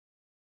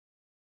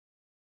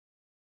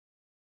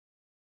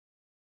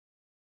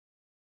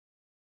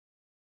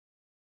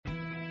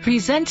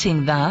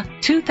Presenting the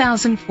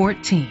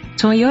 2014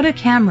 Toyota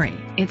Camry.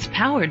 It's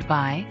powered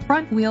by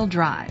front-wheel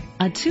drive,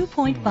 a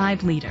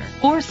 2.5-liter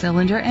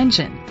four-cylinder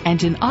engine,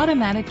 and an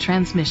automatic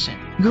transmission.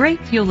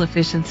 Great fuel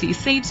efficiency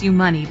saves you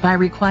money by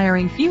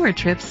requiring fewer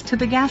trips to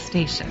the gas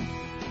station.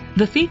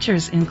 The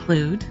features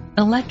include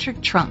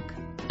electric trunk,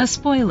 a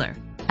spoiler,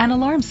 an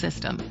alarm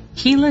system,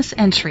 keyless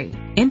entry,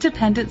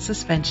 independent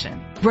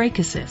suspension, brake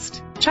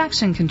assist,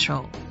 traction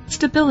control,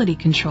 stability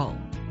control,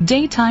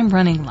 daytime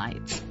running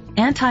lights,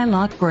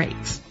 anti-lock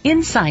brakes.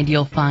 Inside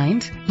you'll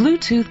find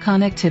Bluetooth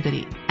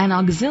connectivity, an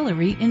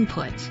auxiliary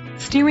input,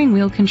 steering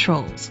wheel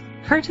controls,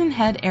 curtain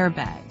head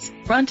airbags,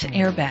 front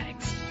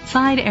airbags,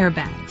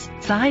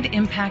 side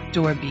impact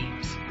door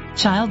beams,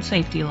 child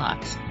safety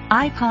locks,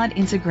 iPod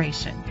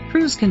integration,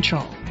 cruise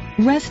control.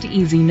 Rest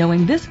easy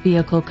knowing this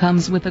vehicle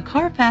comes with a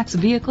Carfax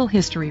Vehicle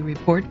History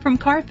Report from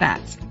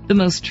Carfax, the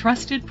most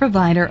trusted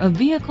provider of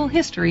vehicle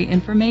history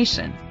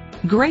information.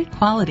 Great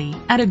quality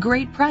at a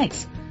great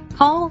price.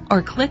 Call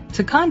or click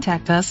to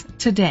contact us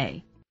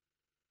today.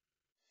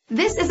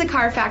 This is a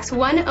Carfax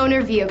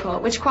one-owner vehicle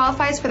which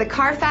qualifies for the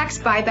Carfax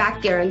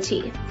buyback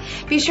guarantee.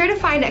 Be sure to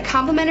find a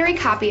complimentary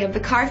copy of the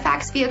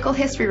Carfax Vehicle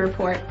History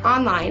Report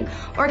online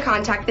or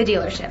contact the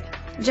dealership.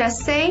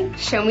 Just say,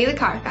 "Show me the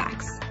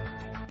Carfax."